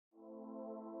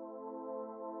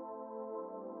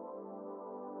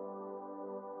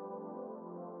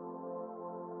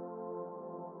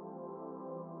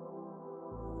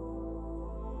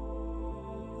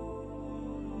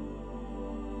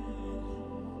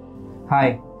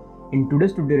Hi, in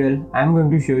today's tutorial I am going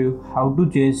to show you how to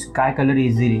change sky color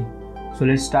easily. So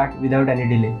let's start without any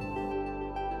delay.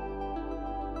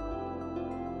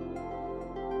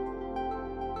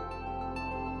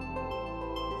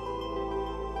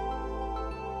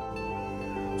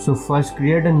 So first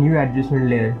create a new adjustment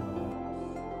layer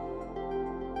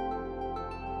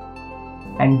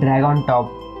and drag on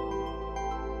top.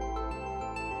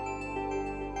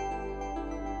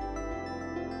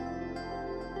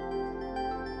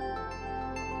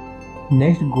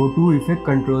 Next go to Effect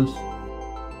Controls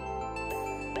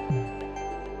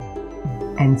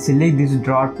and select this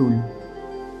draw tool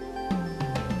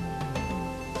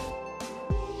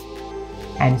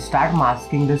and start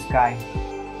masking the sky.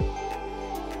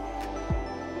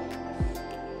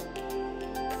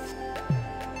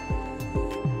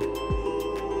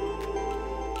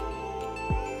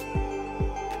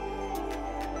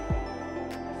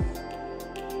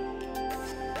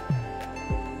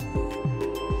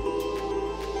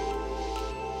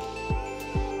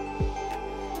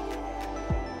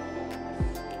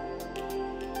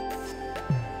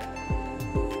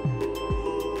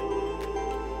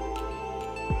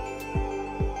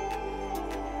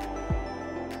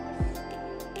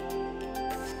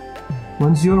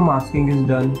 Once your masking is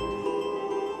done,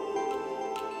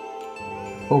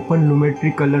 open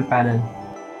Lumetri color panel.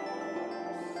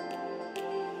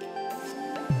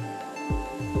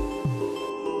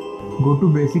 Go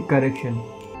to basic correction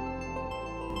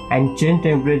and change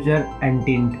temperature and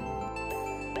tint.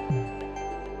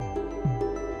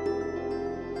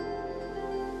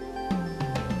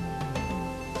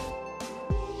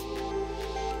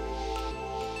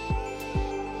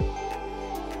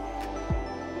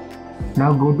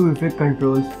 Now go to Effect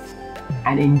Controls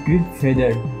and increase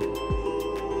feather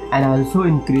and also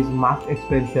increase mask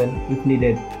expansion if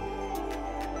needed.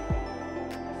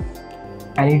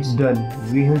 And it's done.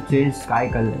 We have changed sky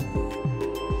color.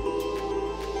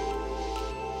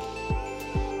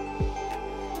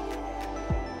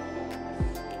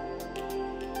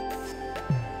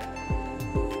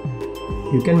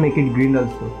 You can make it green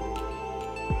also.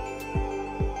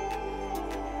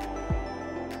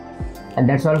 And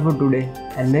that's all for today,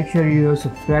 and make sure you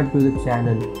subscribe to the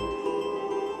channel.